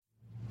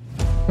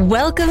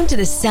Welcome to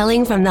the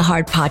Selling from the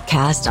Heart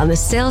podcast on the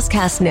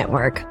Salescast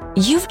Network.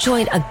 You've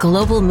joined a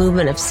global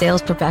movement of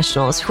sales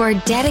professionals who are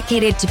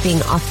dedicated to being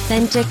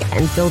authentic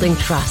and building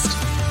trust.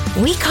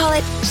 We call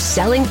it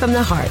Selling from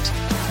the Heart.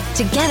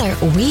 Together,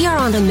 we are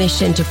on a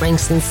mission to bring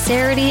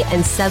sincerity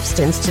and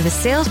substance to the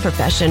sales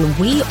profession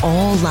we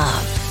all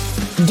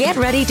love. Get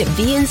ready to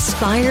be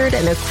inspired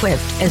and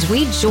equipped as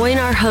we join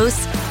our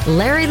hosts,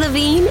 Larry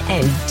Levine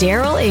and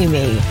Daryl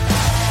Amy.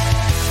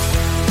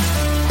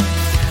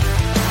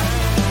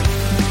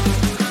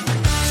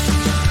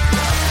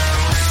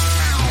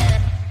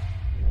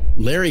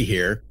 Larry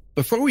here.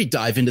 Before we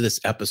dive into this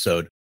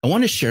episode, I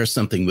want to share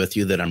something with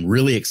you that I'm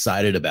really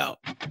excited about.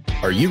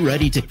 Are you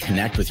ready to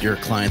connect with your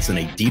clients on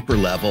a deeper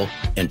level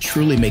and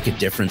truly make a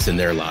difference in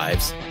their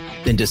lives?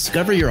 Then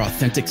discover your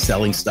authentic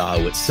selling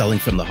style with Selling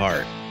from the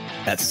Heart.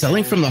 At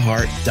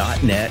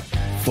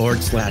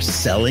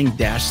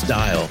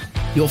sellingfromtheheart.net/selling-style,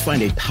 you'll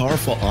find a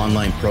powerful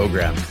online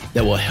program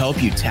that will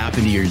help you tap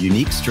into your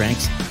unique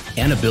strengths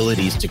and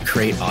abilities to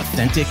create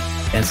authentic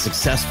and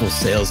successful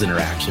sales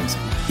interactions.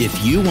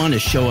 If you want to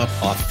show up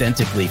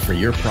authentically for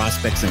your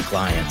prospects and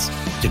clients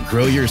to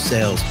grow your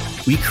sales,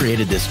 we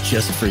created this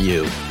just for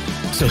you.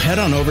 So head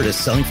on over to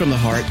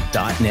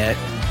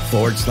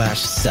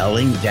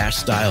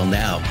sellingfromtheheart.net/selling-style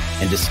now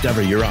and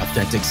discover your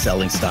authentic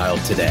selling style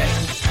today.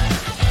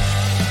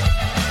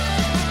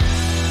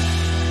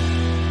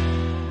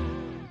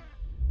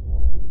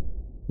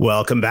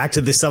 Welcome back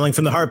to the Selling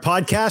from the Heart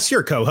podcast.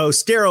 Your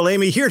co-host, Daryl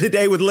Amy, here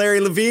today with Larry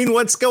Levine.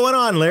 What's going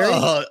on, Larry?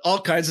 All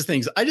kinds of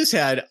things. I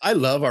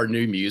love our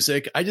new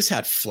music. I just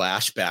had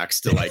flashbacks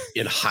to like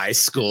in high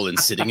school and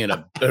sitting in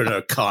a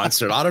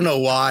concert. I don't know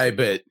why,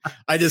 but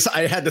I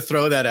had to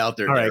throw that out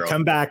there. All right,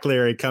 come back,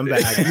 Larry. Come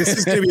back. This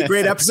is going to be a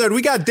great episode.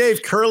 We got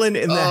Dave Curlin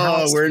in the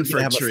house. We're in for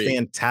a treat. A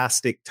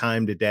fantastic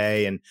time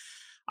today. And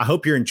I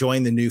hope you're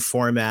enjoying the new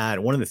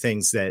format. One of the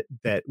things that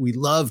we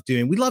love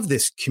doing, we love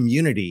this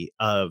community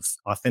of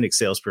authentic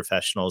sales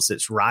professionals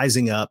that's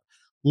rising up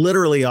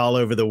literally all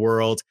over the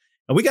world.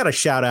 And we got a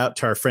shout out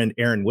to our friend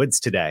Aaron Woods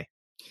today.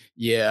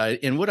 Yeah.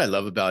 And what I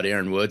love about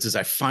Aaron Woods is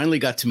I finally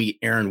got to meet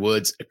Aaron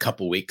Woods a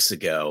couple weeks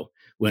ago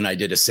when I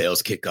did a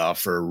sales kickoff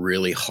for a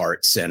really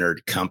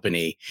heart-centered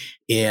company.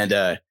 And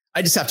I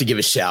just have to give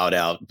a shout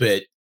out,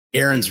 but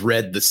Aaron's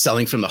read the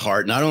Selling from the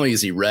Heart. Not only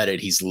has he read it,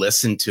 he's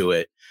listened to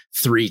it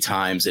 3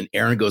 times. And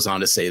Aaron goes on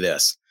to say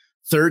this: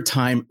 third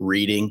time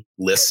reading,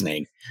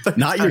 listening,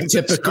 not your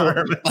typical.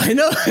 I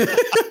know.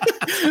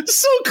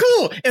 So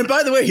cool. And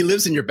by the way, he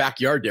lives in your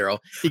backyard, Daryl.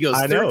 He goes,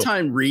 third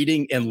time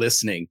reading and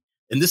listening.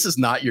 And this is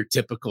not your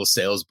typical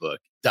sales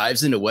book.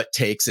 Dives into what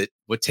takes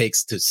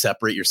to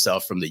separate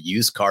yourself from the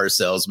used car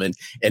salesman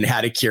and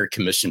how to cure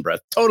commission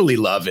breath. Totally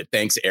love it.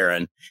 Thanks,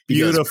 Aaron.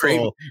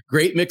 Beautiful.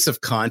 Great mix of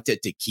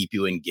content to keep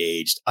you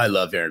engaged. I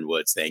love Aaron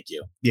Woods. Thank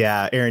you.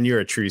 Yeah, Aaron, you're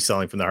a true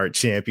Selling from the Heart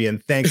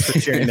champion. Thanks for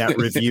sharing that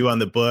review on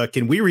the book.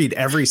 And we read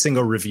every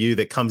single review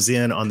that comes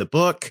in on the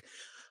book,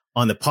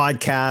 on the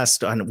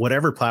podcast, on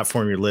whatever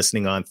platform you're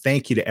listening on.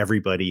 Thank you to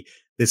everybody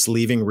that's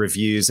leaving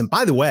reviews. And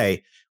by the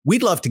way,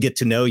 we'd love to get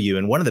to know you.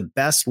 And one of the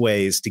best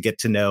ways to get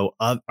to know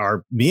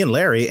me and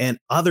Larry and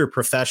other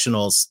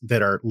professionals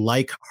that are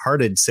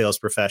like-hearted sales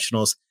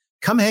professionals,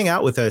 come hang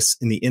out with us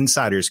in the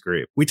Insiders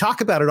Group. We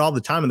talk about it all the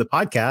time in the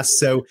podcast.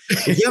 So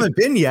if you haven't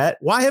been yet,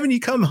 why haven't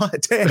you come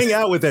to hang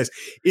out with us?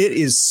 It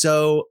is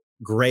so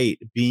great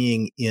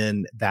being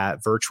in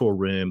that virtual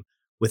room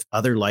with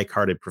other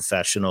like-hearted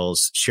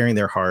professionals, sharing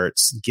their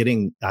hearts,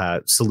 getting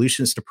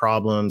solutions to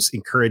problems,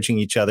 encouraging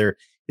each other.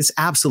 It's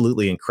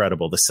absolutely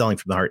incredible, the Selling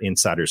from the Heart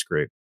Insiders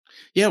Group.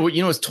 Yeah, well,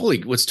 what's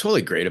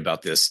totally great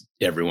about this,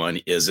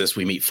 everyone, is this: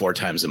 we meet 4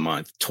 times a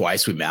month.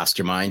 Twice we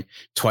mastermind.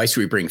 Twice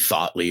we bring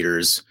thought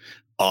leaders,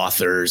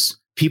 authors,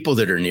 people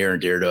that are near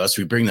and dear to us.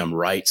 We bring them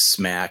right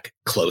smack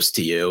close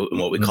to you in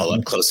what we call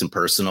up close and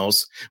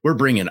personals. We're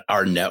bringing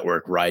our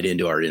network right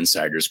into our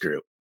Insiders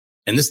Group,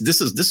 and this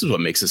is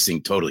what makes this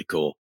thing totally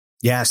cool.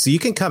 Yeah, so you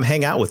can come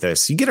hang out with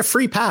us. You get a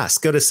free pass.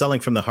 Go to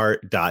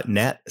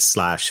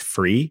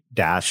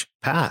sellingfromtheheart.net/free-pass,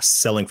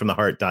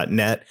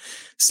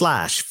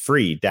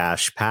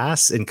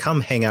 sellingfromtheheart.net/free-pass, and come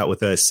hang out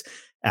with us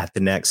at the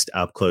next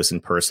Up Close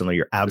and Personal.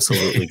 You're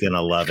absolutely going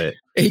to love it.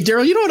 Hey,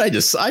 Daryl, you know what I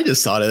just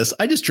thought of this?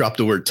 I just dropped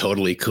the word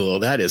totally cool.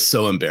 That is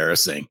so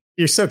embarrassing.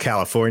 You're so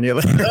California.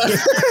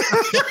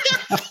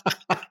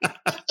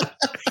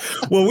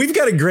 Well, we've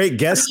got a great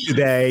guest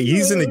today.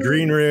 He's in the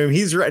green room.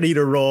 He's ready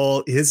to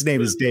roll. His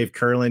name is Dave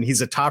Curlin.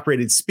 He's a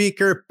top-rated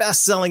speaker,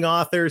 best-selling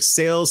author,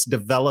 sales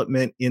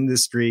development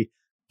industry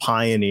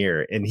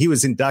pioneer. And he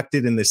was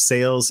inducted in the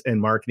Sales and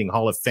Marketing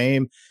Hall of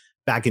Fame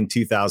back in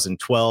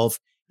 2012.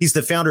 He's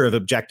the founder of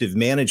Objective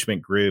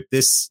Management Group.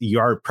 This, you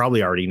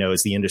probably already know,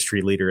 is the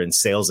industry leader in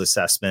sales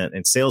assessment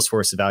and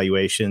Salesforce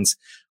evaluations,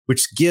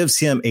 which gives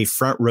him a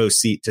front row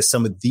seat to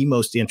some of the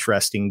most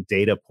interesting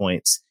data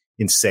points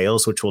in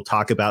sales, which we'll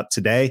talk about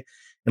today.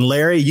 And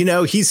Larry, you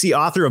know, he's the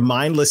author of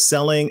Mindless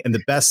Selling and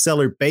the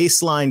bestseller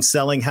Baseline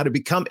Selling, How to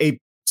Become a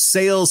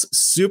Sales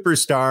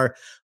Superstar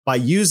by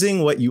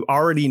using what you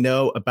already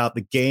know about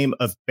the game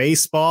of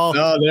baseball.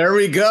 Oh, there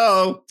we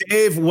go.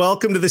 Dave,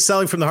 welcome to the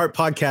Selling from the Heart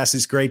podcast.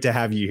 It's great to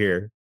have you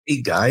here.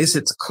 Hey guys,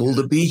 it's cool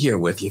to be here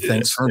with you.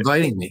 Thanks for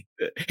inviting me.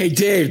 Hey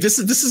Dave, this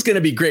is going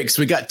to be great because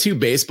we got two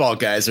baseball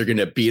guys that are going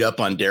to beat up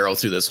on Daryl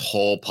through this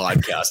whole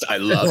podcast. I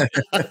love it.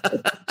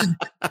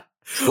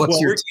 What's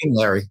your team,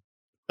 Larry?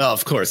 Oh,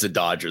 of course, the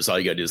Dodgers. All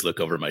you got to do is look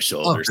over my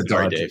shoulder.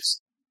 Sorry, Dave.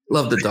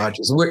 Love the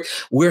Dodgers.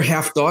 We're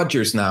half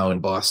Dodgers now in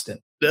Boston.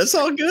 That's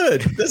all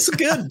good. That's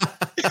good.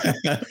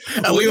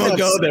 We won't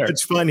go there.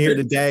 It's fun here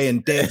today.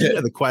 And Dave, you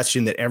know the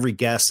question that every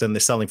guest on the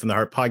Selling from the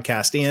Heart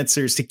podcast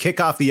answers to kick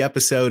off the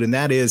episode, and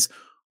that is,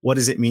 what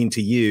does it mean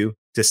to you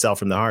to sell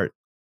from the heart?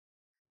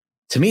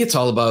 To me, it's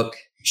all about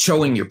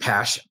showing your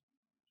passion.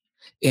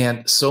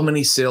 And so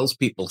many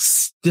salespeople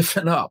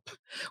stiffen up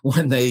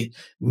when they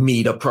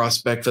meet a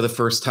prospect for the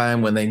first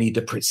time, when they need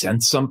to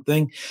present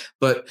something.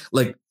 But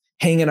like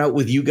hanging out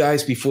with you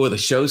guys before the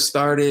show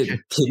started,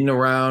 kidding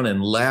around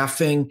and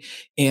laughing.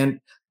 And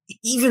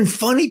even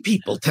funny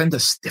people tend to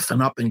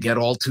stiffen up and get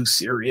all too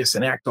serious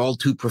and act all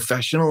too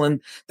professional.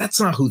 And that's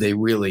not who they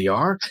really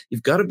are.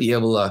 You've got to be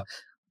able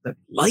to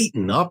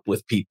lighten up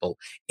with people.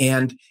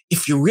 And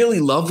if you really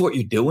love what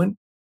you're doing,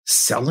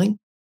 selling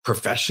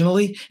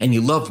professionally, and you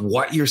love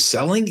what you're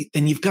selling,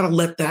 then you've got to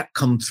let that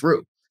come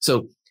through.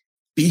 So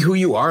be who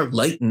you are,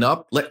 lighten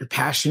up, let your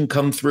passion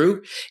come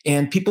through,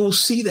 and people will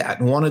see that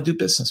and want to do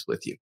business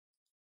with you.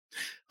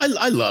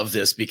 I love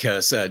this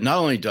because not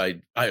only do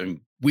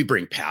we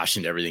bring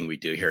passion to everything we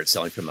do here at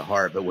Selling from the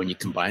Heart, but when you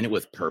combine it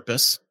with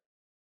purpose,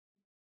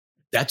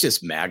 that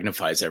just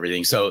magnifies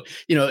everything. So,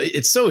 you know,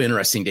 it's so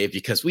interesting, Dave,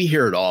 because we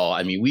hear it all.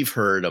 I mean, we've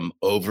heard them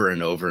over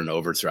and over and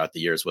over throughout the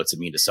years. What's it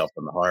mean to sell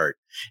from the heart?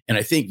 And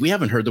I think we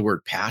haven't heard the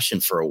word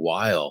passion for a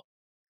while.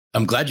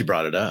 I'm glad you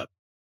brought it up.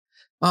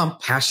 I'm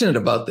passionate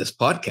about this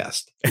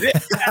podcast. There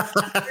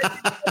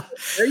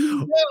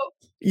you go.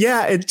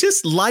 Yeah, it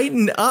just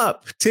lighten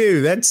up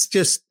too. That's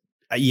just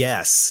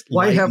yes.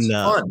 Why have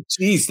fun?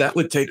 Geez, that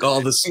would take all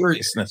the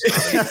seriousness.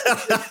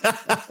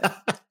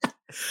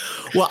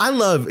 Well, I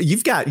love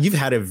you've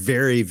had a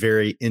very,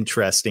 very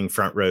interesting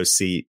front row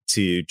seat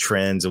to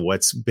trends of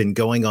what's been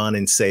going on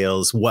in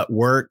sales, what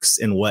works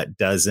and what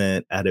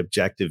doesn't at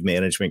Objective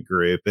Management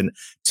Group. And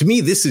to me,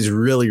 this is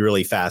really,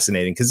 really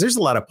fascinating because there's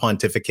a lot of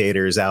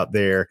pontificators out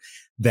there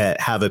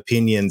that have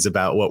opinions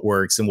about what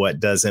works and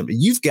what doesn't. But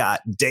you've got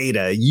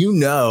data, you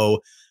know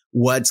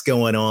what's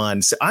going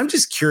on. So I'm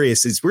just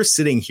curious, as we're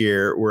sitting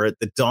here, we're at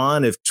the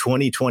dawn of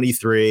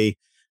 2023.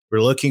 We're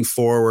looking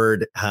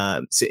forward.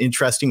 It's an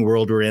interesting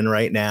world we're in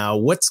right now.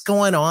 What's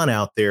going on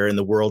out there in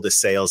the world of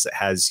sales that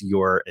has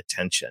your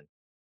attention?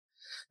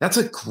 That's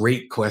a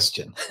great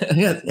question.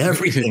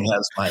 Everything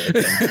has my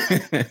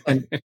attention.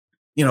 And,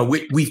 you know,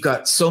 we've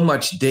got so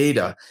much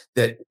data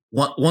that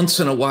once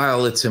in a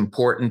while, it's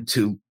important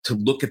to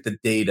look at the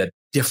data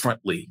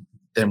differently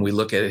than we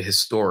look at it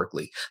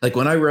historically. Like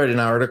when I write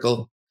an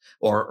article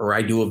or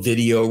I do a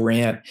video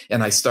rant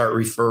and I start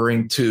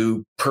referring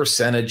to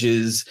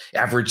percentages,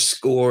 average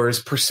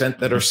scores, percent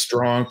that are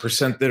strong,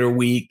 percent that are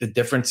weak, the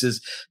differences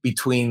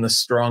between the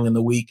strong and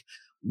the weak.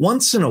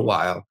 Once in a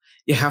while,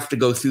 you have to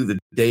go through the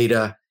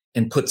data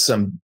and put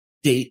some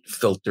date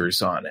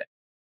filters on it.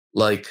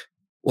 Like,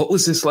 what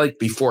was this like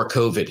before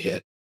COVID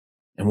hit?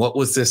 And what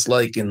was this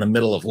like in the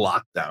middle of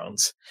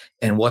lockdowns?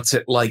 And what's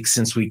it like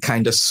since we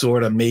kind of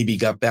sort of maybe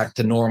got back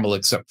to normal,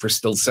 except for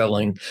still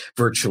selling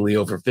virtually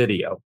over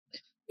video?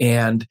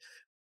 And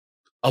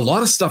a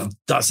lot of stuff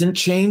doesn't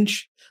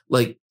change,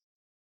 like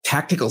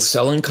tactical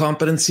selling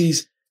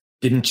competencies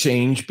didn't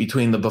change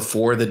between the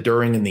before, the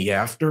during, and the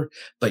after.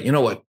 But you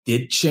know what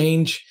did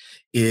change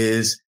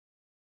is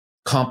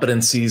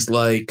competencies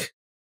like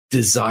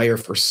desire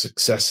for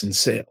success in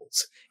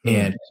sales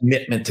and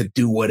commitment to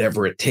do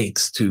whatever it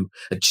takes to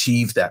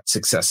achieve that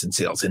success in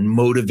sales, and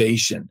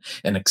motivation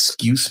and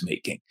excuse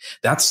making.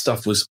 That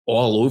stuff was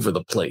all over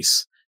the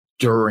place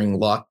during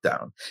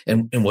lockdown.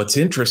 And what's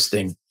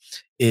interesting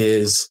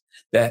is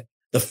that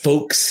the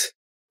folks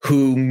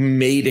who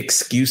made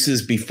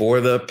excuses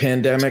before the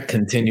pandemic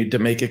continued to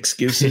make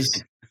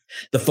excuses.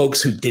 The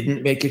folks who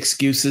didn't make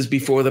excuses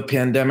before the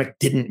pandemic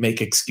didn't make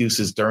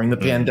excuses during the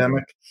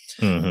pandemic.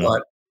 Mm-hmm.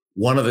 But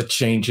one of the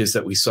changes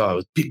that we saw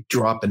was a big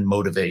drop in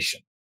motivation,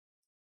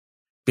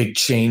 big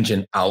change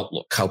in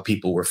outlook, how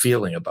people were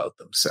feeling about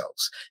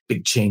themselves,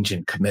 big change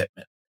in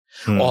commitment.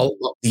 All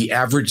the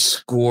average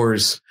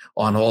scores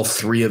on all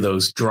three of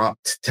those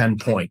dropped 10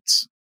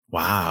 points.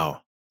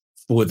 Wow.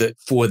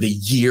 For the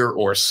year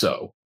or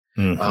so,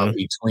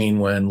 between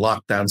when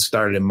lockdown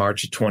started in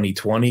March of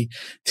 2020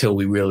 till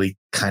we really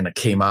kind of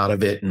came out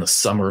of it in the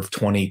summer of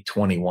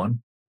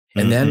 2021.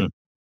 And then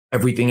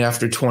everything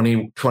after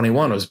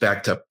 2021 was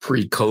back to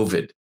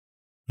pre-COVID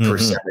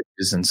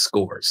percentages and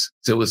scores.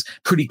 So it was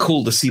pretty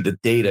cool to see the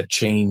data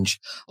change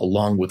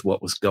along with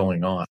what was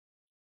going on.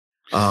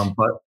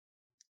 But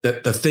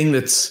the thing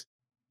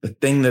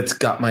that's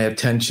got my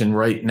attention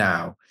right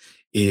now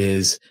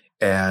is,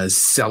 as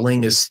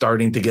selling is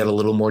starting to get a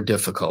little more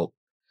difficult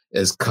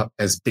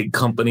as big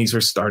companies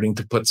are starting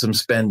to put some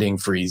spending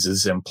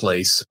freezes in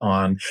place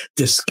on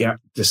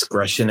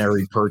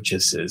discretionary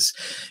purchases,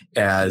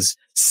 as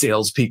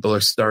salespeople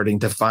are starting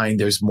to find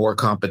there's more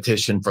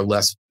competition for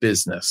less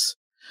business,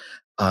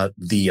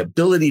 the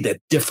ability to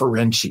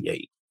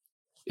differentiate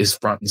is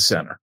front and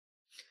center.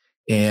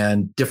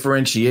 And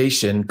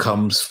differentiation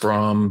comes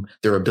from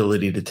their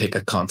ability to take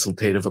a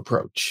consultative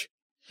approach.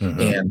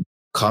 Mm-hmm. And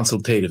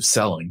consultative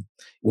selling,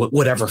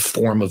 whatever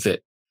form of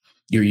it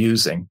you're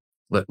using,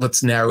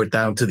 let's narrow it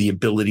down to the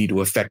ability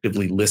to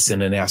effectively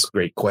listen and ask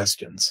great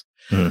questions.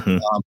 Mm-hmm.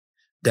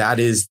 That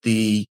is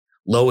the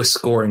lowest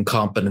scoring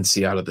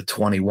competency out of the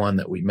 21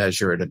 that we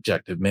measure at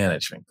Objective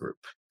Management Group.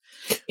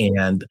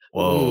 And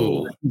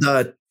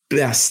the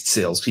best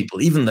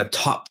salespeople, even the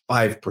top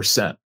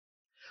 5%,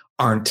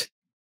 aren't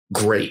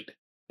great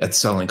at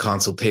selling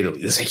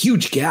consultatively. There's a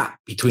huge gap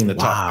between the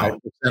top 5%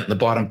 and the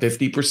bottom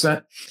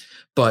 50%.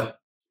 But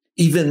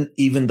even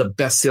the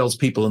best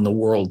salespeople in the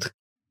world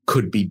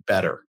could be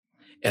better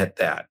at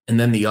that. And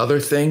then the other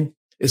thing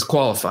is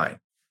qualifying,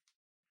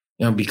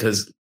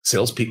 because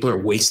salespeople are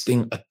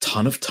wasting a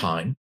ton of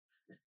time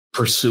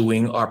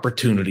pursuing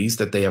opportunities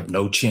that they have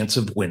no chance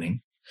of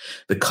winning.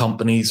 The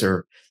companies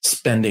are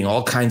spending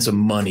all kinds of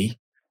money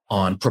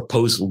on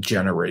proposal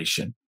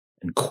generation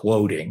and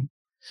quoting,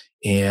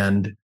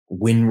 and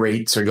win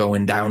rates are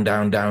going down,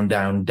 down, down,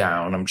 down,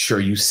 down. I'm sure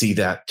you see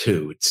that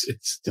too.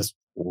 It's just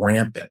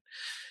rampant.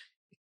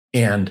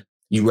 And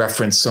you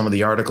referenced some of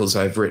the articles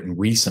I've written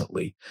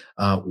recently.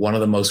 One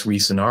of the most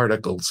recent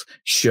articles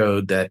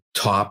showed that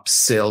top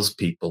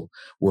salespeople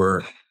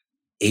were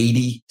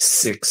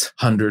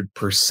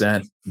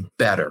 8,600%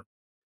 better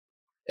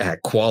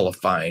at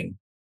qualifying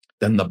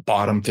than the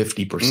bottom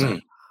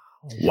 50%.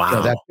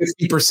 Wow. That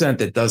 50%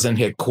 that doesn't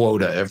hit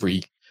quota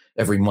every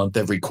month,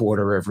 every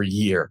quarter, every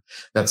year,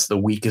 that's the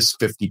weakest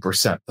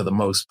 50% for the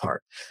most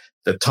part.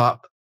 The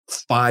top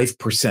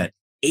 5%,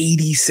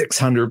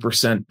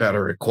 8,600%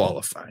 better at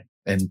qualifying.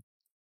 And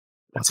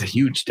that's a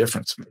huge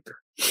difference maker.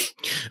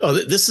 Oh,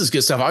 this is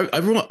good stuff.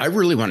 I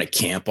really want to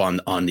camp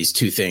on these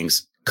two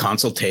things,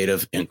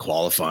 consultative and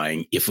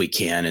qualifying, if we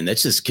can. And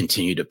let's just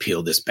continue to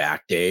peel this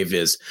back, Dave.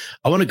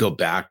 I want to go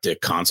back to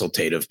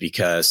consultative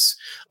because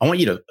I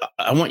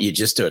want you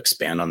just to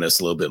expand on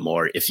this a little bit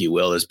more, if you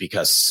will, is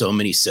because so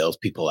many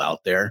salespeople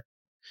out there,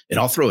 and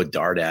I'll throw a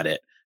dart at it,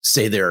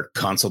 say they're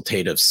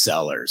consultative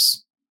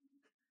sellers.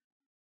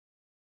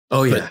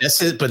 Oh, yeah.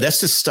 But that's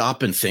to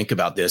stop and think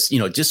about this,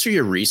 just through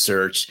your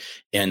research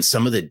and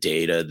some of the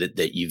data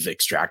that you've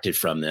extracted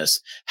from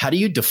this. How do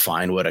you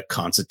define what a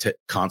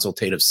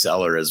consultative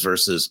seller is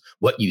versus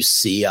what you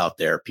see out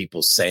there,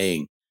 people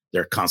saying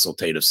they're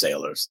consultative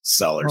sellers?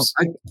 Well,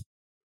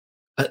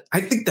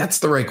 I think that's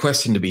the right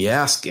question to be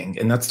asking.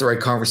 And that's the right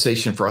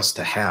conversation for us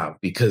to have,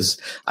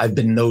 because I've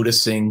been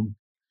noticing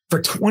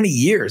for 20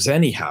 years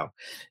anyhow,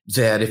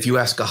 that if you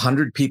ask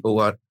 100 people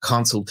what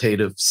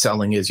consultative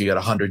selling is, you get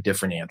 100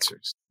 different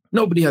answers.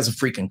 Nobody has a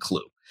freaking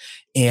clue.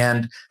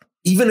 And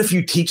even if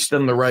you teach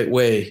them the right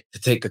way to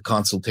take a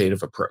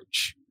consultative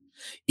approach,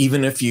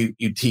 even if you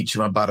teach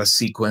them about a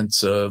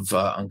sequence of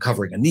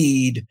uncovering a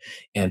need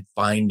and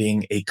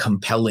finding a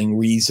compelling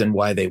reason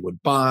why they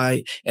would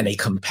buy and a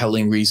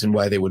compelling reason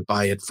why they would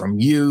buy it from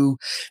you,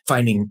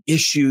 finding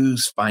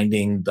issues,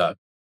 finding the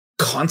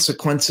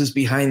consequences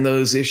behind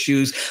those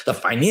issues, the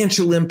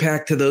financial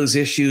impact to those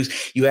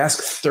issues. You ask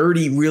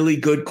 30 really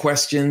good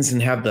questions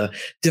and have the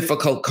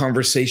difficult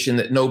conversation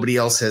that nobody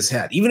else has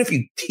had. Even if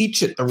you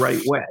teach it the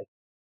right way,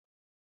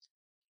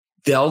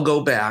 they'll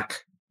go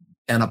back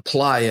and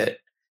apply it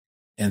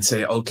and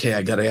say, okay,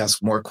 I got to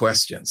ask more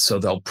questions. So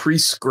they'll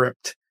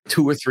pre-script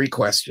 2 or 3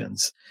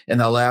 questions and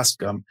they'll ask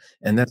them,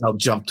 and then they'll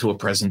jump to a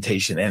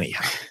presentation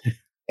anyhow.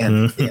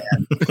 And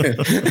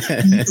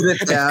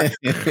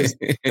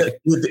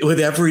with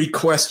every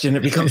question,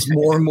 it becomes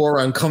more and more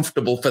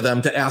uncomfortable for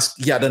them to ask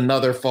yet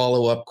another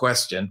follow-up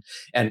question.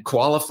 And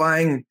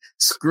qualifying,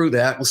 screw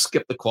that. We'll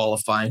skip the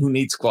qualifying. Who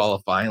needs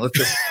qualifying? Let's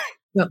just,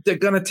 they're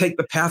going to take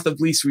the path of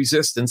least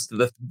resistance to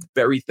the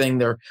very thing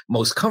they're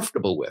most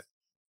comfortable with,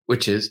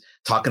 which is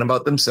talking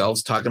about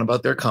themselves, talking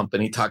about their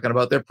company, talking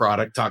about their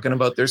product, talking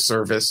about their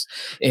service,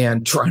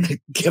 and trying to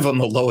give them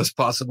the lowest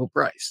possible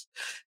price.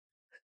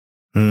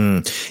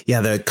 Yeah,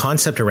 the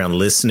concept around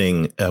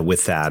listening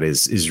with that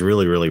is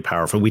really, really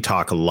powerful. We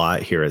talk a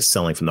lot here at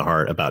Selling from the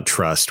Heart about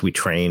trust. We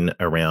train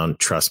around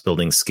trust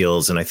building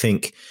skills. And I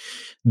think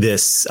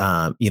this,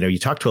 you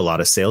talk to a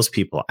lot of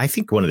salespeople. I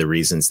think one of the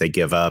reasons they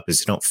give up is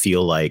they don't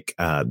feel like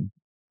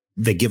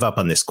they give up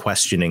on this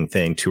questioning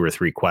thing 2 or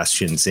 3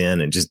 questions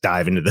in and just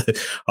dive into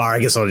I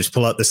guess I'll just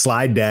pull out the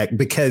slide deck,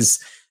 because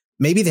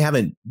maybe they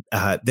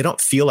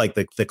don't feel like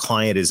the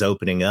client is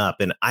opening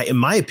up. And in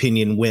my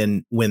opinion,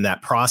 when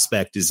that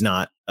prospect is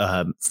not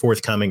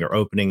forthcoming or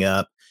opening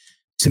up,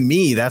 to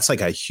me, that's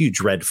like a huge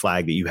red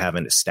flag that you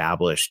haven't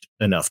established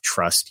enough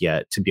trust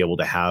yet to be able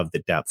to have the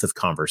depth of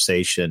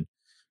conversation.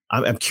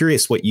 I'm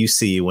curious what you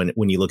see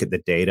when you look at the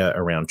data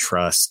around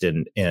trust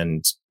and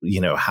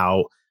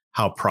how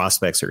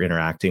prospects are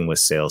interacting with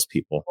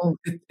salespeople. Well,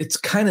 it's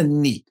kind of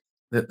neat.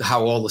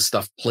 how all the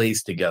stuff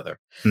plays together.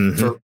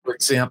 Mm-hmm. For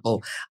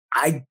example,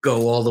 I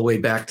go all the way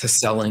back to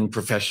selling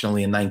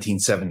professionally in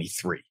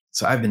 1973.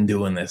 So I've been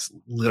doing this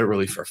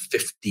literally for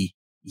 50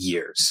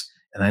 years.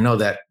 And I know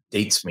that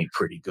dates me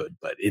pretty good,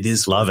 but it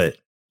is. Love it.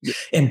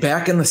 And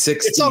back in the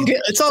 60s. It's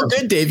all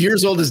good, Dave. You're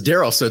as old as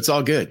Daryl, so it's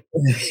all good.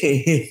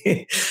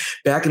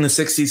 Back in the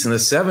 60s and the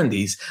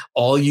 70s,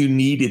 all you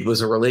needed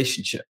was a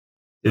relationship.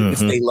 If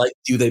they liked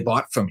you, they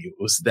bought from you.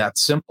 It was that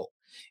simple.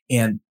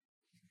 And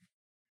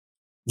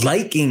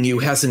liking you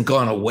hasn't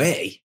gone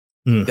away.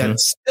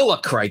 That's still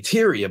a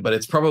criteria, but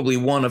it's probably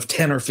one of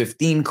 10 or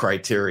 15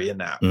 criteria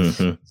now.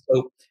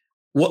 So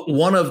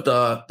one of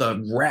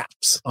the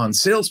raps on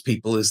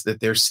salespeople is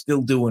that they're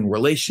still doing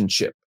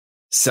relationship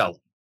selling.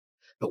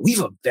 But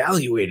we've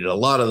evaluated a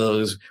lot of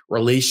those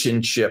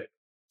relationship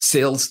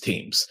sales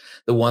teams,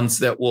 the ones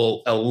that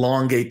will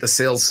elongate the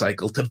sales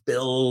cycle to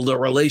build a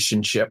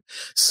relationship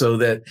so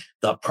that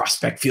the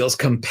prospect feels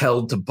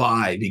compelled to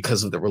buy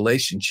because of the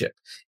relationship.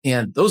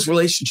 And those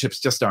relationships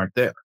just aren't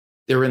there.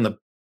 They're in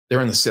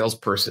the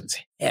salesperson's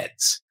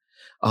heads.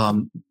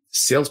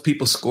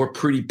 Salespeople score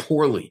pretty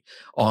poorly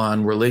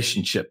on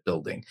relationship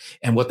building.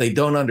 And what they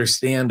don't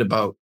understand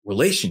about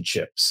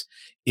relationships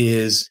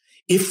is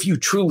if you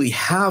truly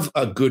have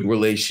a good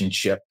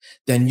relationship,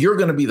 then you're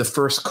going to be the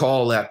first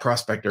call that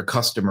prospect or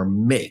customer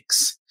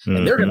makes.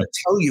 And they're going to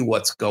tell you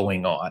what's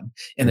going on.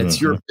 And it's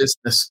your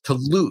business to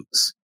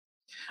lose.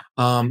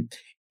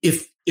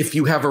 If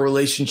you have a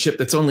relationship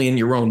that's only in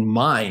your own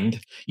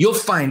mind, you'll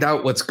find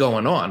out what's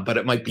going on, but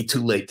it might be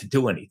too late to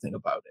do anything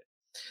about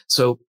it.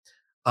 So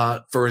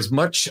for as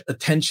much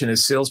attention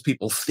as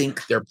salespeople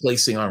think they're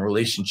placing on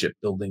relationship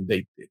building,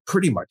 they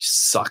pretty much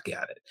suck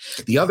at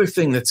it. The other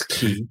thing that's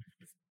key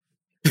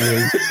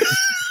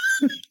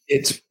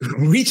it's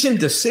reaching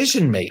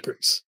decision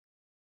makers.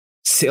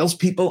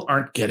 Salespeople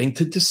aren't getting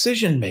to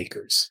decision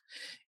makers.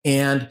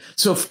 And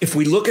so if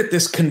we look at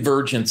this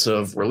convergence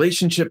of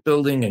relationship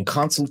building and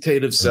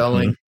consultative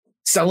selling,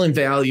 selling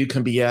value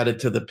can be added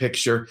to the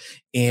picture,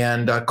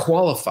 and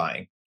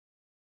qualifying.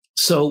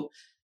 So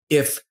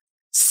if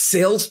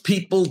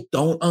salespeople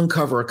don't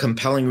uncover a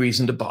compelling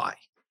reason to buy,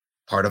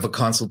 part of a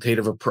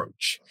consultative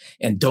approach,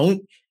 and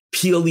don't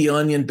peel the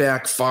onion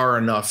back far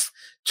enough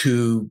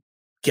to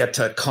get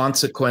to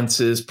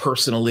consequences,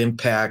 personal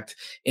impact,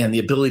 and the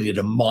ability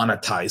to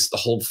monetize the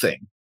whole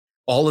thing.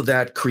 All of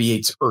that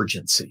creates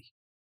urgency.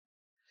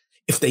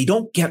 If they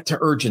don't get to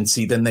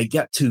urgency, then they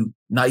get to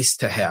nice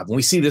to have. And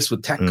we see this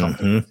with tech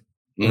companies.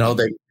 You know,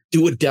 they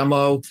do a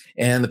demo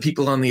and the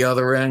people on the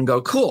other end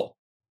go, cool.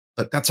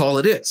 But that's all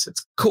it is.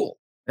 It's cool.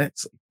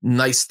 It's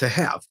nice to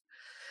have.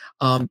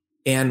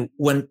 And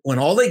when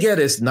all they get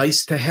is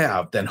nice to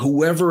have, then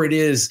whoever it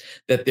is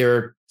that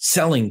they're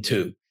selling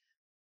to,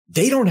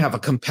 they don't have a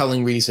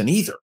compelling reason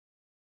either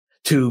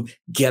to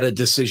get a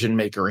decision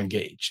maker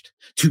engaged,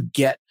 to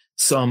get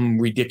some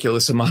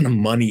ridiculous amount of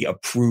money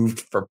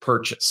approved for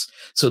purchase.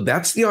 So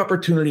that's the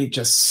opportunity. It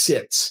just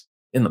sits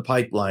in the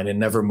pipeline and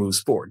never moves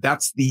forward.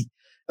 That's the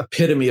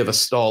epitome of a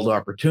stalled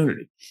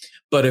opportunity.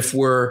 But if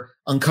we're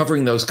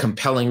uncovering those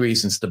compelling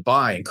reasons to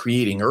buy and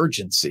creating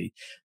urgency,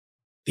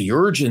 the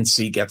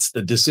urgency gets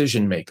the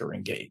decision maker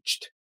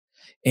engaged.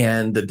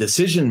 And the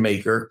decision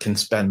maker can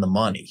spend the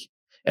money.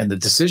 And the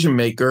decision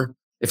maker,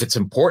 if it's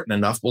important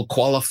enough, will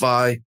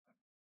qualify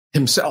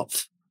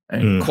himself.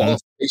 And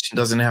qualification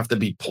doesn't have to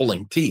be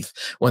pulling teeth.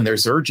 When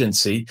there's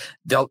urgency,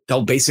 they'll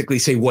basically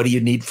say, what do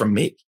you need from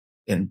me?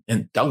 And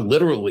they'll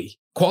literally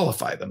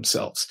qualify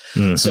themselves.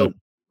 So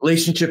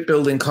relationship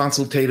building,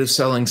 consultative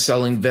selling,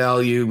 selling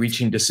value,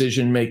 reaching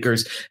decision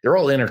makers, they're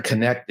all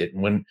interconnected.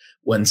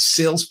 When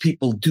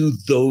salespeople do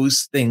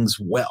those things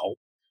well,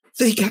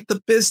 they get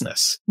the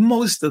business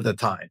most of the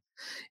time.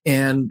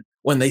 And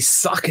when they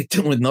suck at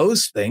doing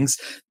those things,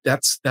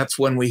 that's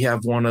when we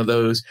have one of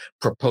those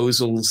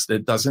proposals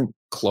that doesn't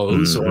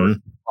close or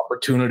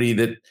opportunity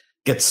that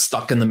gets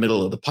stuck in the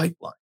middle of the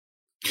pipeline.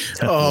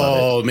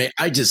 Oh man,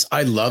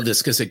 I love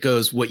this because it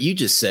goes, what you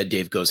just said,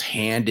 Dave, goes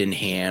hand in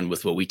hand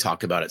with what we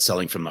talk about at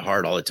Selling from the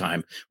Heart all the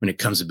time when it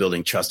comes to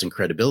building trust and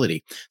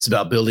credibility. It's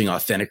about building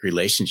authentic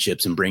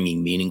relationships and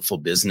bringing meaningful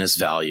business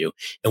value.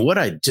 And what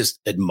I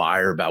just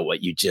admire about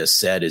what you just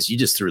said is you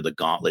just threw the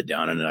gauntlet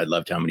down, and I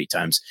loved how many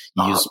times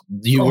you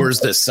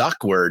used the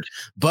suck word,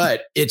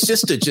 but it's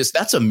just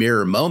that's a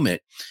mirror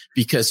moment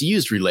because you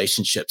used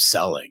relationship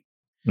selling.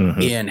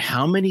 And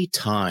how many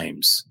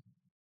times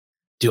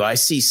do I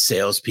see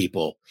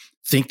salespeople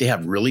think they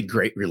have really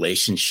great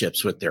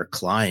relationships with their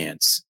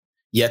clients,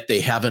 yet they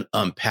haven't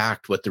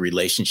unpacked what the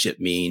relationship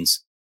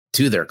means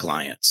to their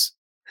clients?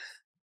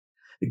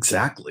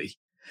 Exactly.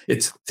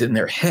 It's in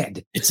their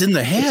head. It's in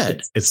the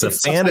head. It's a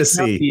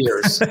fantasy.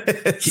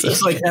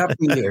 It's like happy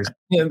years.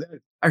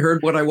 I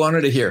heard what I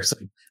wanted to hear. So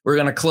we're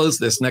going to close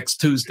this next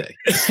Tuesday.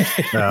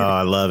 Oh,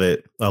 I love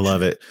it. I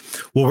love it.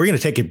 Well, we're going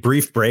to take a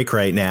brief break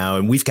right now.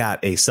 And we've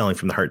got a Selling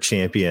from the Heart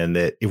champion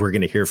that we're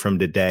going to hear from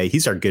today.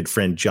 He's our good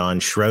friend,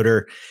 John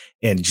Schroeder.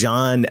 And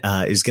John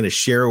is going to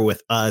share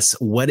with us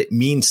what it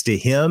means to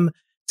him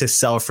to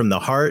Sell from the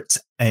Heart.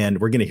 And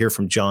we're going to hear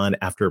from John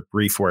after a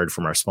brief word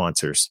from our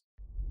sponsors.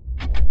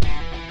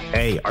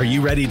 Hey, are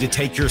you ready to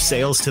take your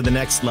sales to the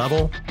next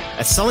level?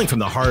 At Selling from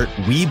the Heart,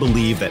 we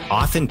believe that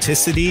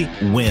authenticity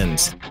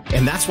wins.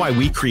 And that's why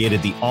we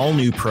created the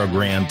all-new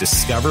program,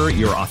 Discover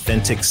Your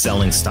Authentic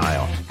Selling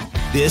Style.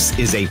 This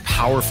is a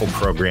powerful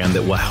program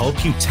that will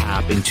help you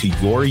tap into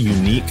your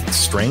unique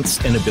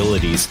strengths and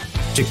abilities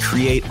to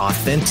create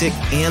authentic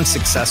and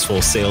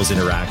successful sales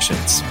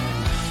interactions.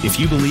 If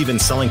you believe in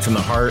selling from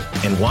the heart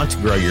and want to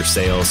grow your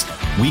sales,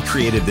 we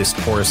created this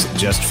course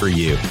just for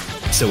you.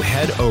 So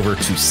head over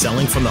to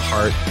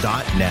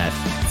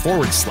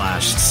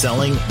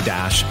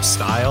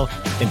sellingfromtheheart.net/selling-style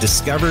and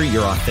discover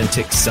your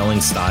authentic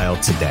selling style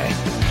today.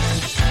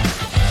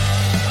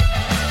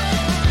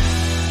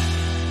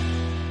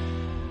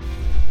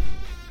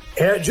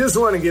 I just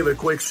want to give a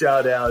quick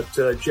shout out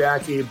to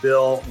Jackie,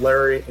 Bill,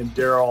 Larry, and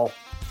Daryl,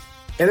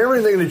 and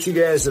everything that you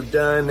guys have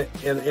done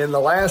in the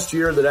last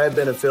year that I've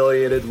been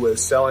affiliated with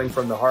Selling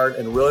from the Heart,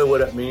 and really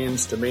what it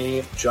means to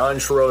me, John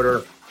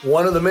Schroeder,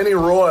 one of the many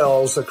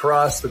royals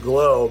across the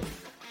globe.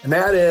 And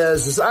that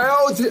is I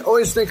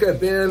always think I've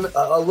been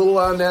a little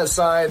on that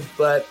side,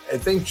 but I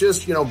think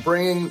just,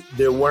 bringing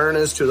the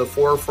awareness to the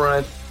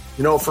forefront,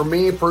 for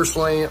me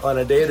personally on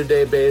a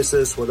day-to-day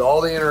basis with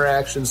all the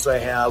interactions I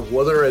have,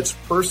 whether it's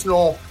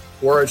personal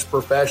or it's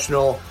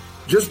professional,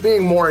 just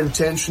being more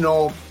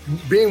intentional,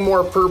 being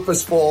more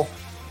purposeful,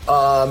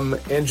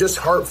 and just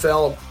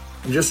heartfelt,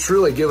 and just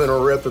truly giving a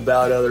rip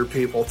about other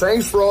people.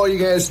 Thanks for all you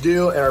guys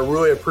do, and I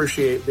really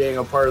appreciate being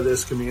a part of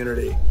this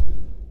community.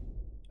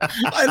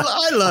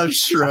 I love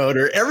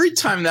Schroeder. Every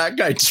time that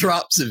guy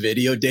drops a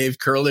video, Dave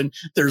Curlin,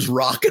 there's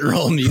rock and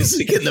roll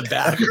music in the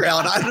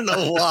background. I don't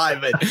know why,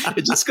 but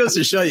it just goes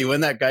to show you when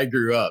that guy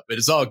grew up. But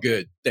it's all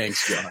good.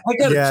 Thanks, John.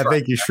 Yeah,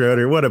 thank you,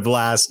 Schroeder. What a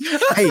blast.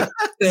 Hey,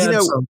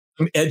 some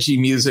edgy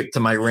music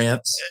to my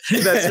rants.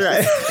 That's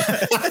right.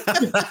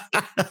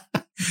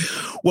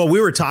 Well,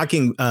 we were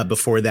talking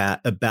before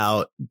that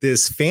about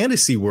this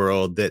fantasy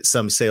world that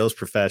some sales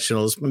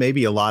professionals,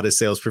 maybe a lot of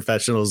sales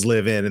professionals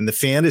live in. And the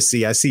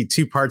fantasy, I see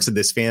two parts of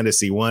this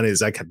fantasy. One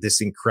is I got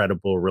this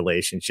incredible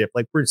relationship.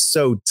 Like we're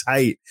so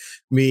tight,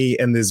 me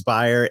and this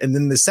buyer. And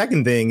then the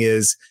second thing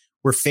is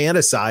we're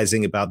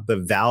fantasizing about the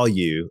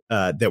value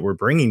that we're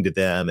bringing to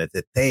them, and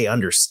that they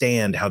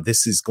understand how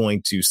this is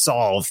going to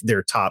solve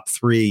their top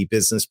 3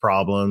 business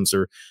problems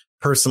or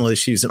personal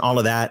issues and all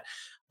of that.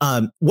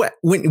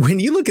 When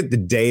you look at the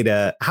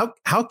data,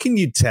 how can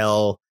you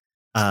tell?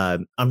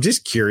 I'm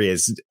just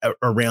curious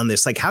around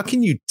this. Like, how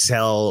can you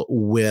tell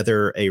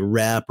whether a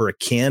rep or a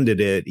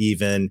candidate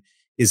even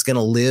is going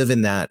to live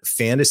in that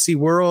fantasy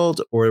world,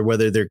 or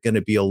whether they're going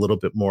to be a little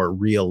bit more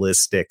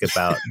realistic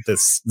about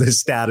the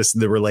status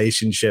of the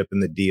relationship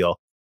and the deal?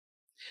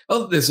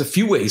 Well, there's a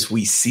few ways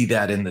we see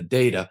that in the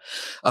data.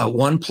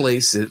 One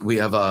place is we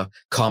have a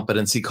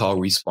competency called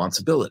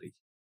responsibility.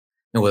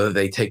 And whether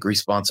they take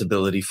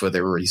responsibility for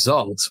their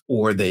results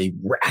or they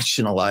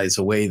rationalize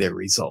away their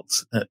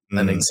results.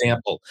 An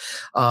example,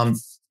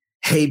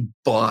 hey,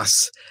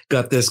 boss,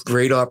 got this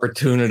great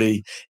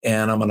opportunity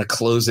and I'm going to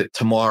close it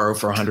tomorrow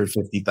for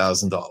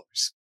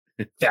 $150,000.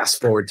 Fast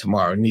forward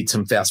tomorrow. Need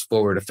some fast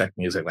forward effect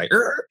music like,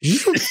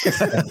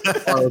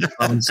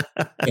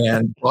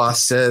 and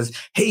boss says,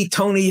 hey,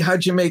 Tony,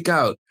 how'd you make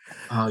out?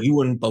 You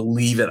wouldn't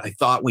believe it. I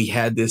thought we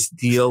had this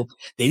deal.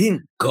 They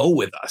didn't go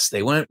with us.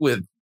 They went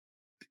with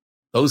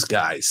those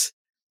guys.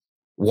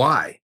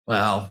 Why?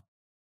 Well,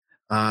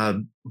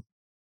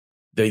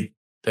 they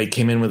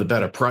came in with a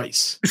better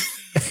price.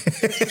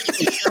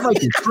 That might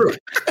be true,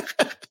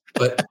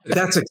 but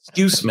that's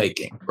excuse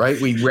making,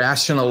 right? We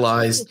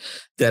rationalized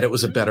that it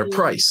was a better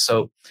price.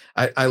 So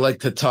I like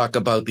to talk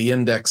about the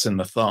index and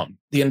the thumb,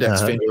 the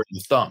index finger and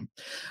the thumb.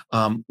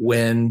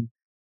 When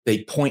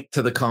they point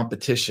to the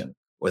competition,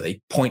 or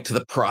they point to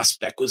the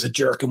prospect was a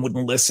jerk and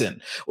wouldn't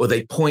listen, or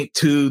they point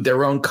to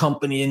their own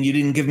company and you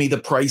didn't give me the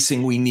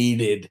pricing we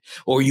needed,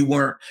 or you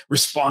weren't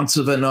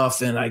responsive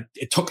enough and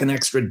it took an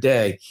extra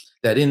day.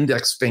 That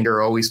index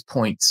finger always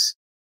points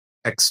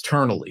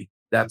externally.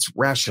 That's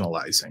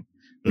rationalizing.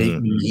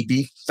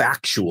 Maybe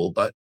factual,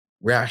 but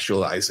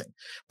rationalizing.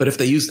 But if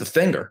they use the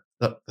finger,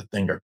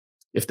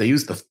 if they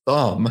use the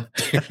thumb,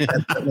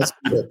 that must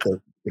be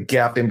the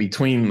gap in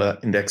between the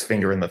index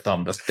finger and the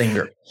thumb, the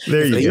finger.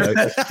 There you go.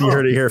 You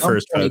heard it here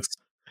first, folks.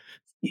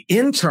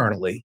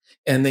 Internally,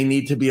 and they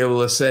need to be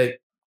able to say,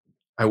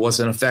 I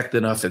wasn't effective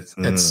enough at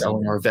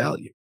selling our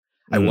value.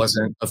 I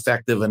wasn't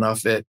effective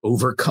enough at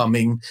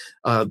overcoming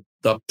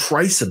the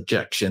price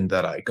objection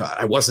that I got.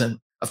 I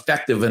wasn't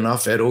effective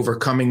enough at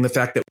overcoming the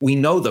fact that we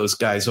know those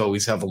guys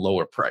always have a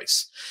lower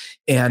price.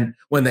 And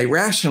when they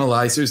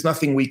rationalize, there's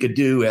nothing we could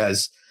do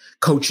as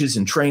coaches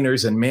and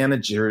trainers and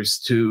managers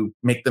to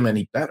make them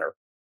any better,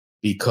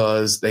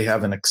 because they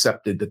haven't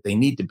accepted that they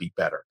need to be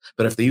better.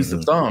 But if they use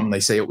the thumb, they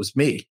say it was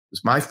me, it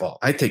was my fault,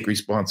 I take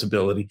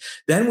responsibility.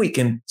 Then we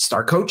can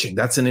start coaching.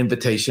 That's an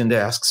invitation to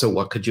ask, so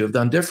what could you have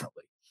done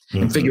differently?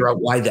 And figure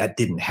out why that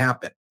didn't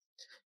happen.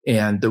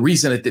 And the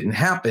reason it didn't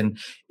happen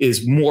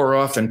is more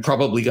often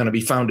probably going to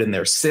be found in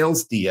their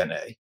sales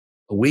DNA,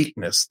 a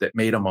weakness that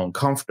made them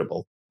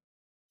uncomfortable,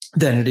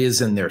 than it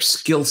is in their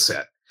skill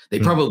set. They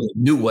probably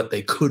knew what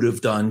they could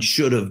have done,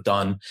 should have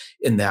done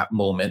in that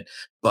moment,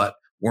 but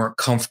weren't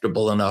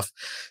comfortable enough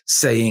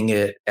saying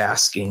it,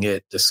 asking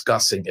it,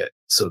 discussing it.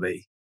 So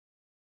they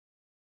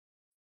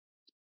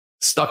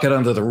stuck it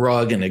under the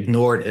rug and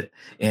ignored it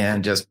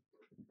and just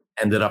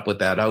ended up with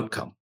that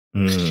outcome.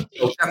 So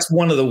that's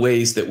one of the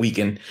ways that we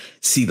can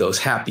see those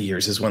happy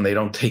years, is when they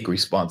don't take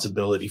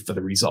responsibility for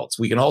the results.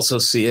 We can also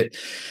see it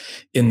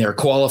in their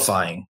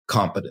qualifying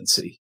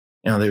competency.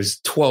 There's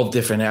 12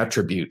 different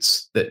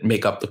attributes that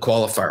make up the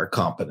qualifier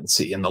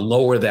competency. And the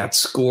lower that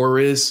score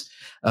is,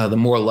 the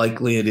more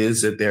likely it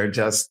is that they're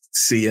just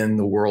seeing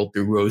the world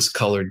through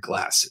rose-colored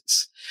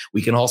glasses.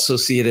 We can also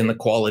see it in the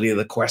quality of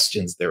the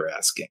questions they're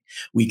asking.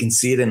 We can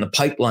see it in the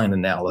pipeline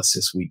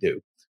analysis we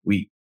do.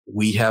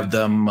 We have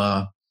them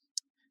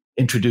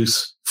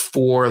introduce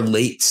 4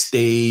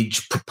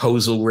 late-stage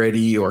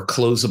proposal-ready or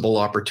closable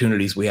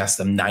opportunities. We ask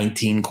them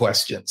 19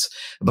 questions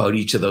about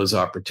each of those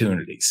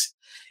opportunities.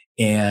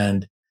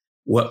 And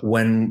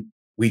when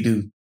we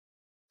do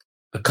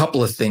a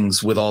couple of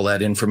things with all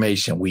that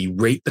information, we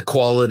rate the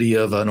quality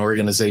of an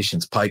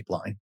organization's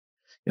pipeline,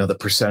 the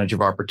percentage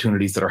of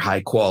opportunities that are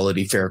high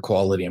quality, fair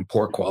quality, and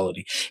poor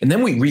quality. And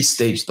then we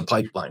restage the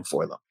pipeline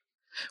for them.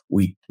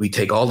 We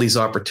take all these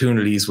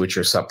opportunities, which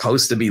are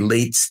supposed to be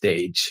late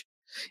stage,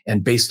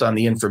 and based on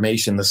the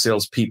information the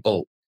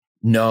salespeople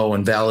know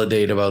and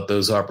validate about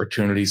those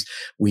opportunities,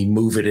 we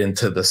move it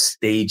into the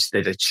stage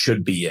that it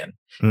should be in.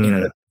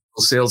 In a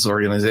sales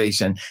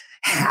organization,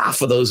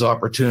 half of those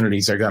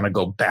opportunities are going to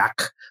go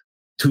back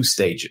 2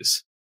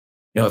 stages.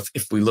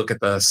 If we look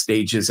at the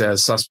stages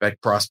as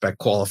suspect, prospect,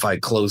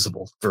 qualified,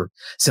 closable for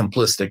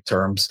simplistic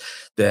terms,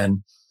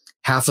 then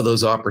half of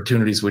those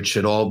opportunities, which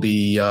should all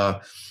be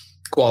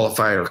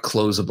qualified or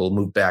closable,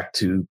 move back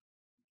to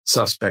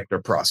suspect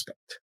or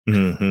prospect.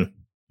 So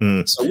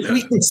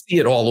we can see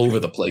it all over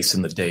the place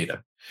in the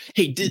data.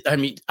 Hey,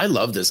 I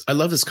love this. I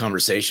love this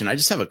conversation. I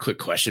just have a quick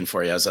question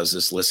for you as I was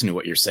just listening to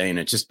what you're saying.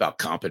 It's just about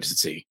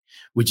competency.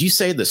 Would you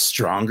say the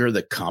stronger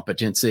the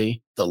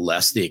competency, the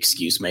less the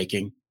excuse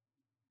making?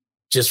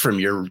 Just from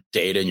your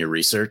data and your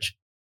research?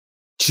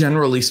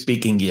 Generally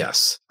speaking,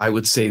 yes. I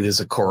would say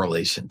there's a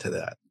correlation to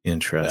that.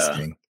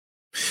 Interesting.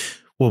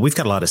 Well, we've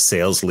got a lot of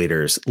sales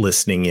leaders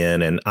listening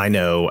in, and I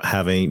know,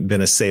 having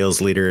been a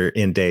sales leader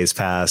in days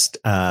past,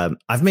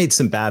 I've made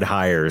some bad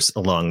hires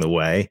along the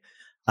way.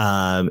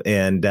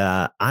 And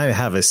I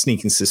have a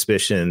sneaking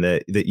suspicion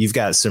that you've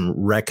got some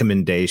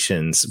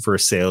recommendations for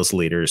sales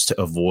leaders to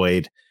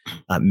avoid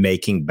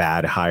making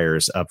bad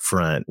hires up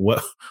front.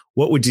 What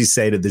would you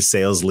say to the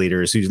sales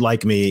leaders who,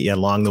 like me,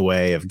 along the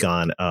way have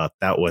gone,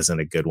 that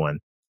wasn't a good one?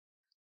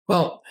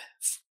 Well,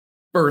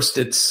 first,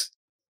 it's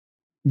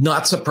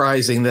not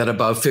surprising that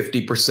about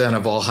 50%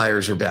 of all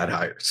hires are bad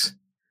hires.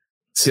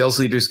 Sales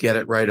leaders get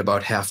it right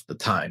about half the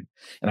time.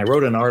 And I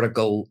wrote an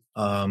article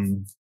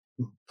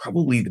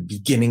probably the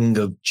beginning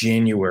of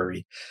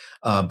January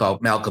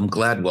about Malcolm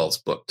Gladwell's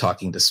book,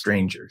 Talking to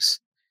Strangers.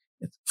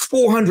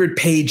 400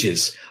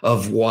 pages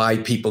of why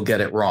people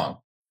get it wrong.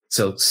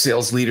 So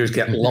sales leaders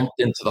get lumped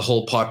into the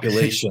whole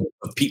population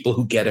of people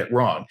who get it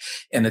wrong.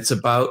 And it's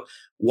about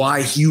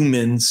why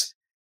humans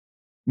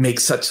make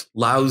such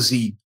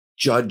lousy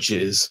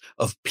judges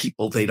of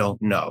people they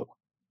don't know.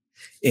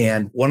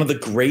 And one of the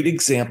great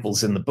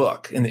examples in the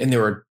book, and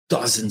there are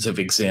dozens of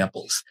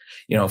examples,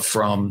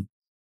 from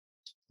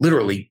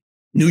literally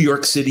New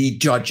York City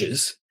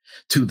judges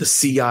to the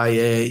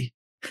CIA,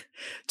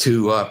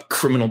 to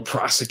criminal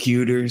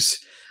prosecutors,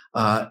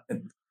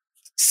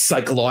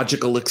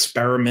 psychological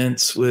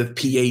experiments with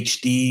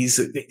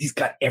PhDs. He's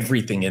got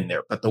everything in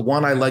there. But the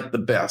one I liked the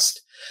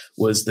best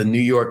was the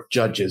New York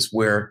judges,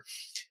 where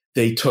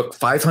they took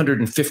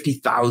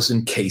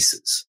 550,000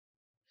 cases,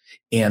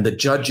 and the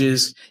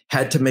judges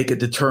had to make a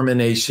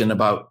determination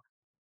about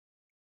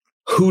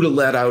who to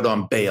let out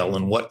on bail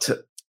and what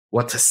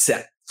to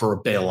set for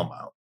a bail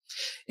amount.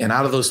 And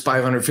out of those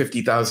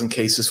 550,000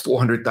 cases,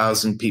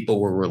 400,000 people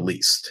were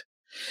released.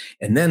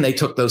 And then they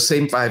took those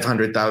same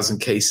 500,000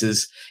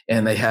 cases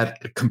and they had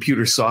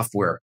computer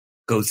software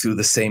go through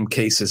the same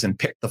cases and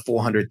pick the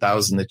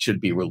 400,000 that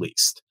should be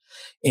released.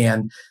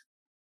 And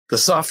the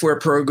software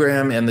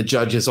program and the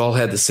judges all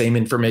had the same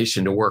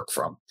information to work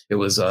from. It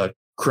was a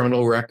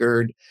criminal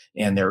record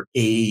and their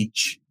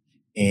age.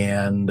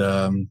 And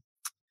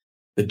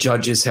the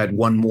judges had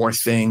one more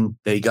thing.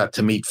 They got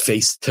to meet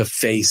face to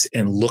face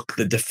and look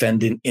the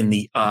defendant in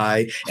the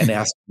eye and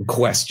ask them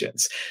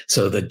questions.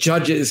 So the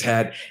judges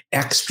had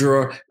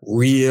extra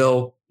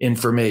real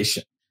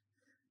information.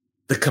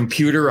 The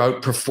computer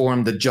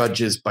outperformed the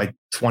judges by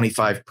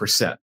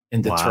 25%.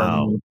 In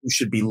determining who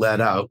should be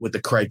let out, with the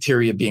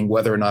criteria being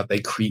whether or not they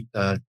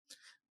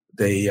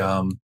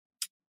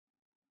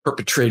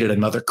perpetrated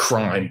another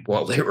crime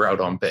while they were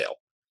out on bail.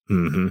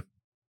 Mm-hmm.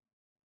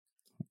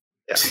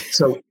 Yeah.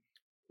 So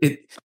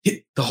the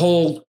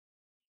whole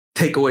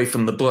takeaway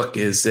from the book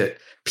is that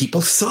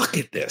people suck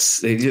at this.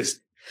 They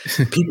just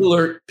people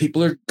are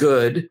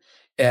good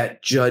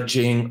at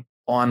judging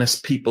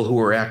honest people who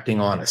are acting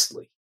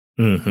honestly.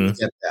 Mm-hmm.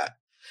 Get that.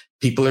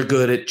 People are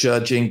good at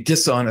judging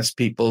dishonest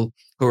people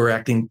who are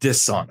acting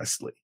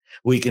dishonestly.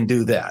 We can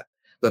do that.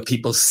 But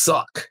people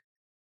suck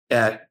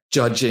at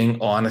judging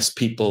honest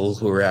people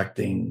who are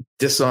acting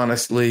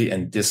dishonestly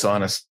and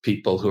dishonest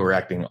people who are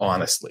acting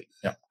honestly.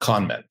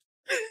 Con men.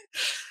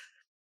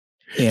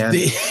 And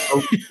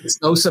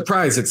it's no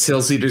surprise that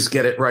sales leaders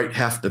get it right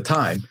half the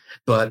time.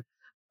 But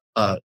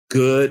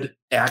good,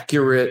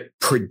 accurate,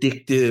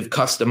 predictive,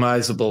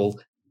 customizable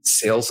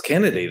sales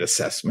candidate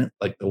assessment,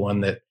 like the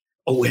one that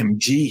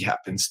OMG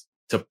happens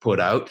to put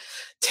out,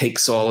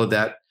 takes all of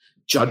that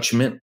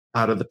judgment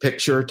out of the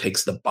picture,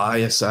 takes the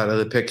bias out of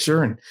the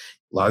picture, and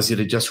allows you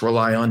to just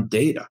rely on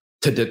data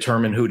to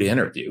determine who to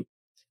interview.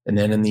 And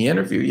then in the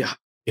interview,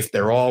 if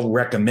they're all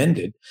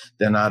recommended,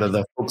 then out of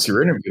the folks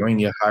you're interviewing,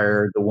 you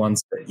hire the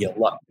ones that you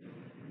love.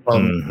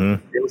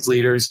 Sales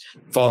leaders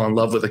fall in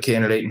love with a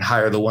candidate and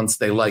hire the ones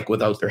they like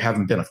without there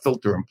having been a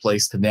filter in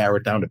place to narrow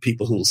it down to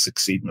people who will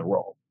succeed in the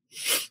role.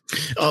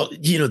 Oh,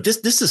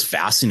 this is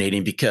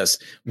fascinating because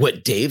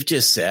what Dave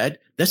just said,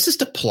 let's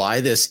just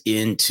apply this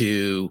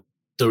into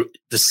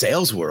the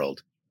sales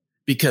world.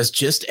 Because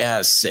just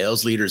as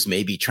sales leaders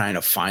may be trying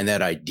to find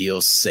that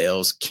ideal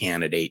sales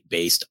candidate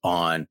based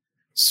on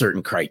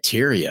certain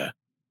criteria,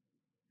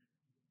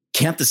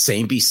 can't the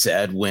same be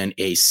said when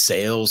a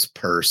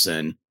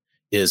salesperson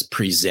is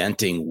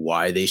presenting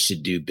why they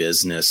should do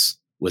business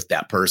with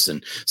that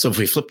person? So if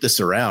we flip this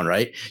around,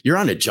 right, you're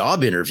on a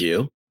job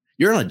interview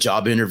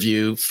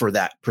for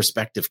that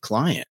prospective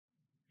client.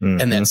 Mm-hmm.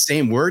 And that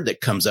same word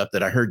that comes up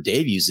that I heard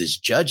Dave use is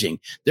judging.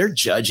 They're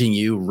judging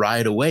you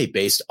right away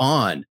based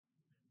on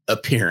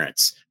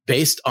appearance,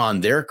 based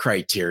on their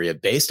criteria,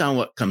 based on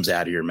what comes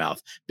out of your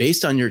mouth,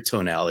 based on your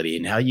tonality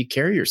and how you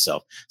carry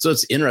yourself. So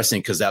it's interesting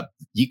because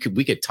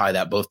we could tie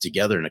that both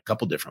together in a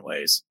couple different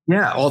ways.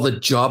 Yeah, all the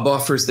job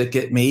offers that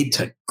get made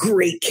to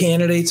great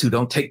candidates who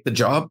don't take the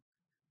job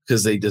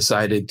because they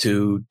decided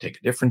to take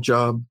a different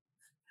job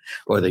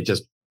or they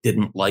just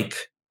didn't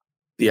like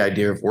the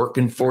idea of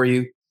working for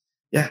you.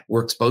 Yeah, it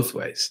works both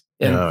ways.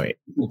 And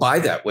people buy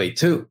that way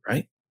too,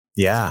 right?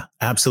 Yeah,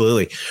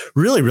 absolutely.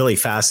 Really, really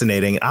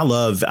fascinating. I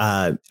want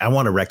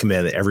to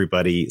recommend that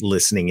everybody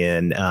listening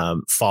in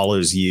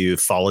follows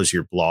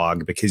your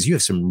blog because you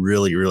have some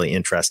really, really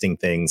interesting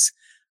things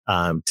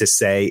to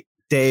say.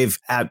 Dave,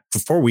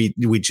 before we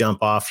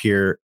jump off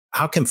here,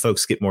 how can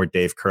folks get more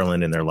Dave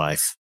Kurlan in their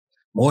life?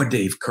 More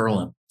Dave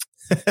Kurlan.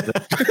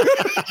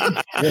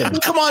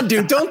 Come on,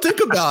 dude. Don't think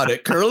about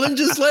it, Kurlan.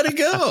 Just let it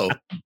go.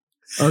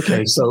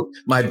 Okay. So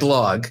my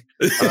blog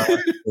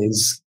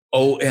is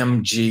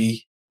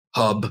omghub.com,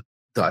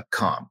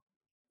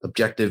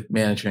 Objective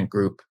Management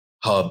Group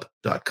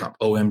hub.com,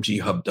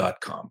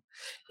 omghub.com.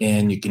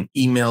 And you can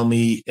email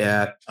me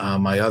at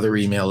my other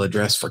email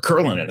address for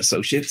Kurlan &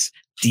 Associates,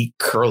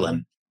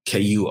 dkurlan,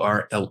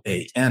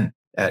 Kurlan,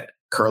 at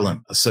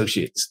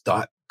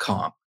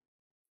kurlanassociates.com.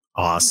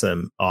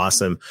 Awesome.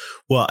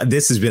 Well,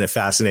 this has been a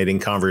fascinating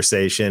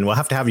conversation. We'll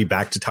have to have you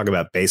back to talk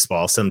about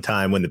baseball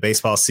sometime when the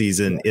baseball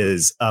season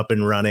is up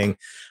and running.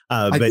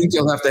 I think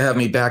you'll have to have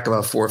me back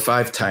about 4 or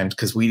 5 times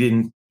because we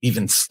didn't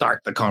even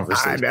start the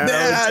conversation.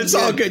 It's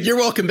all good. You're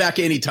welcome back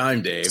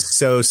anytime, Dave.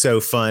 So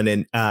fun.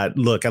 And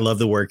look, I love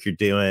the work you're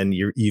doing.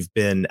 You've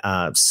been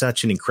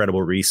such an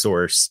incredible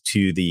resource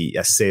to the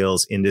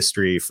sales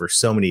industry for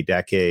so many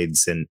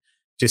decades, and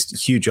just a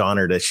huge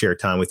honor to share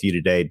time with you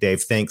today.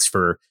 Dave, thanks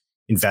for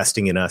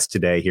investing in us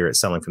today here at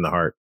Selling from the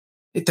Heart.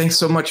 Hey, thanks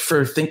so much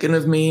for thinking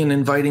of me and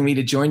inviting me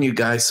to join you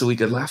guys so we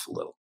could laugh a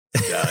little.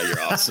 Yeah,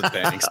 you're awesome.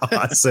 Thanks.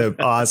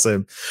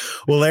 Awesome.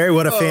 Well, Larry,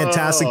 what a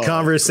fantastic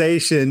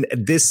conversation.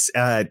 This,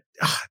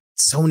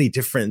 so many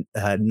different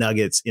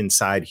nuggets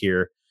inside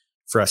here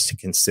for us to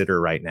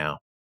consider right now.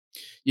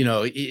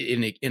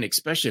 And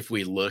especially if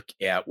we look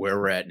at where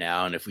we're at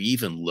now, and if we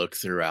even look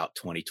throughout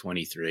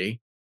 2023,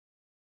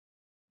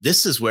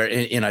 this is where,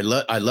 and I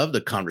love the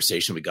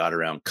conversation we got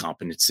around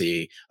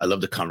competency. I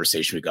love the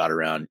conversation we got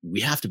around, we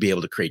have to be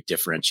able to create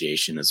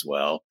differentiation as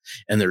well.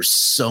 And there's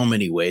so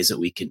many ways that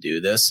we can do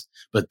this,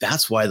 but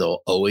that's why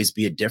there'll always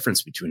be a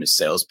difference between a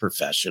sales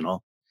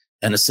professional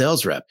and a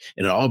sales rep.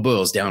 And it all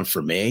boils down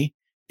for me,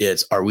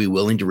 it's, are we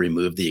willing to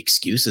remove the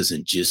excuses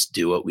and just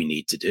do what we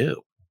need to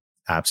do?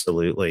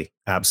 Absolutely.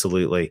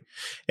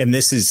 And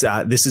this is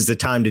the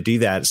time to do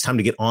that. It's time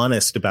to get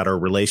honest about our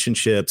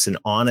relationships and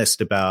honest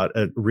about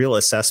a real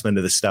assessment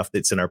of the stuff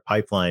that's in our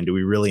pipeline. Do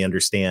we really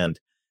understand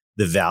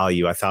the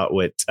value? I thought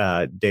what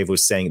Dave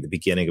was saying at the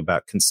beginning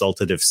about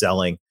consultative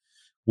selling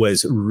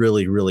was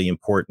really, really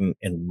important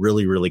and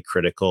really, really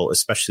critical,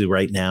 especially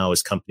right now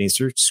as companies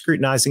are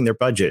scrutinizing their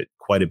budget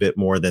quite a bit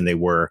more than they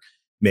were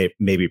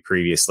maybe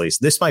previously. So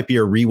this might be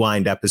a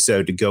rewind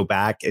episode to go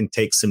back and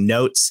take some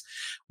notes.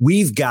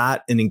 We've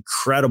got an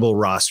incredible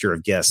roster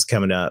of guests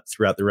coming up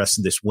throughout the rest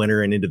of this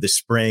winter and into the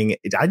spring.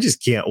 I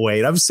just can't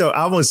wait. I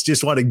almost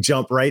just want to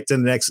jump right to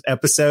the next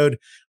episode.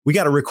 we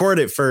got to record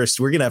it first.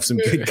 We're going to have some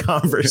good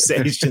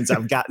conversations.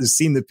 I've gotten to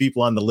see the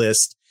people on the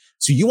list.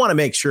 So you want to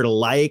make sure to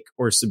like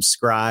or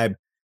subscribe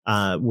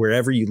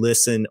wherever you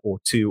listen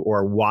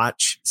or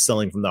watch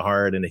Selling from the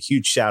Heart. And a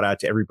huge shout out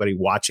to everybody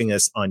watching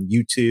us on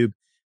YouTube.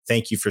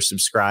 Thank you for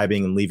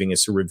subscribing and leaving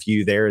us a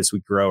review there as we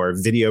grow our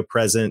video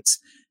presence.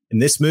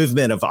 And this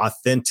movement of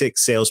authentic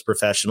sales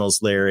professionals,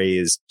 Larry,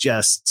 is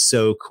just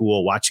so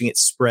cool. Watching it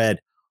spread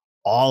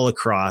all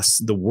across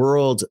the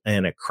world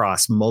and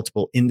across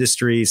multiple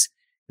industries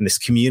in this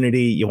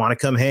community. You want to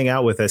come hang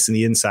out with us in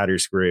the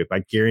Insiders Group.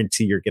 I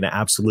guarantee you're going to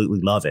absolutely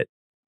love it.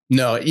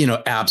 No,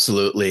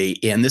 absolutely.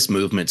 And this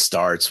movement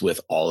starts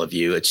with all of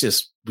you.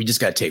 We just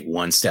got to take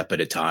one step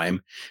at a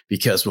time,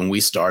 because when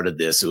we started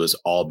this, it was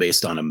all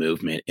based on a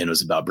movement, and it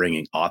was about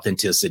bringing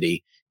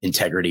authenticity,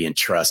 integrity, and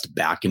trust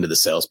back into the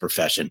sales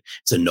profession.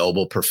 It's a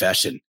noble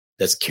profession.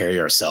 Let's carry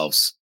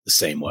ourselves the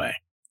same way.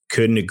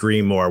 Couldn't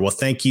agree more. Well,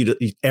 thank you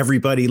to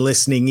everybody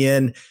listening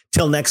in.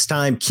 Till next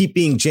time, keep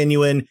being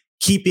genuine,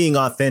 keep being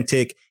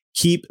authentic,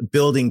 keep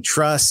building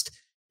trust,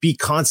 be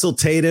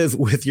consultative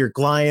with your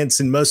clients,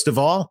 and most of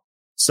all,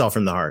 sell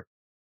from the heart.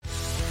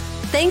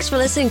 Thanks for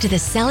listening to the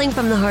Selling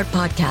from the Heart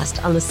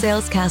podcast on the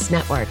Salescast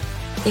Network.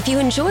 If you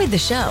enjoyed the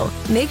show,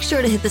 make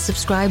sure to hit the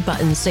subscribe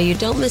button so you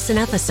don't miss an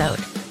episode.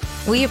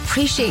 We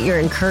appreciate your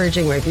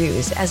encouraging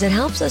reviews as it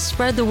helps us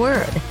spread the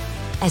word.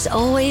 As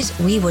always,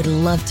 we would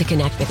love to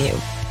connect with you.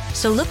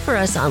 So look for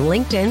us on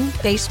LinkedIn,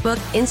 Facebook,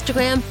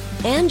 Instagram,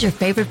 and your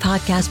favorite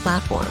podcast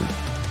platform.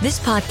 This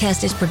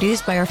podcast is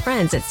produced by our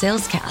friends at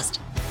Salescast.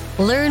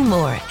 Learn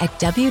more at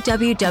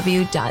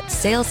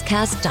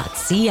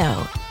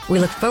www.salescast.co. We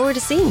look forward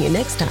to seeing you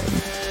next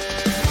time.